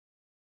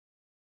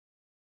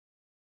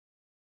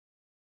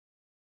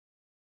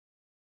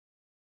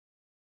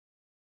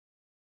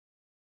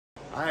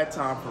I had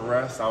time for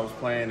rest. I was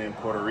playing in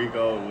Puerto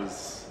Rico. It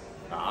was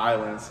an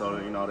island, so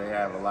they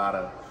have a lot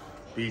of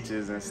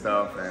beaches and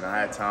stuff, and I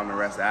had time to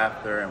rest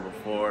after and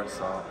before,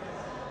 so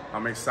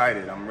I'm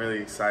excited. I'm really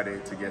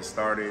excited to get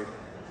started.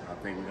 I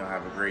think we're gonna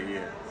have a great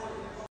year.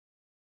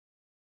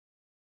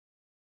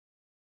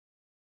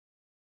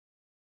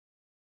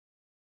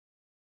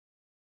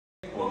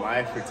 Well, my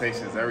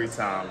expectations every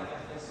time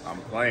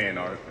I'm playing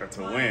are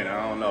to win.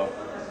 I don't know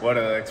what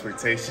other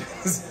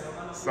expectations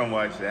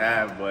someone should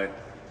have, but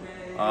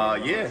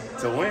yeah,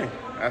 to win.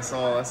 That's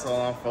all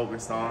I'm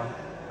focused on.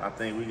 I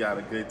think we got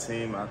a good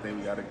team. I think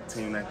we got a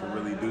team that can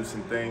really do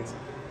some things.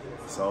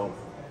 So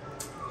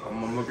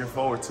I'm looking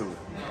forward to it.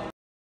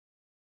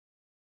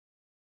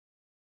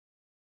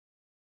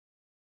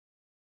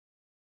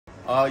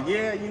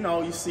 Yeah,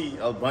 you see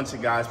a bunch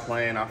of guys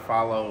playing. I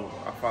follow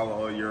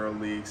all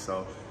EuroLeague,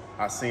 so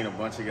I've seen a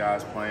bunch of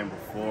guys playing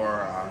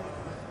before.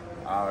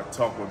 I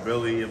talked with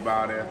Billy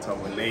about it. I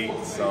talked with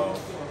Nate. So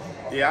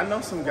yeah, I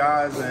know some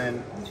guys,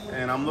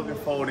 and I'm looking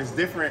forward. It's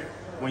different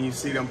when you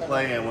see them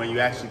play and when you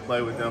actually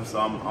play with them. So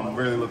I'm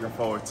really looking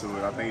forward to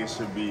it. I think it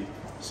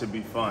should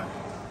be fun.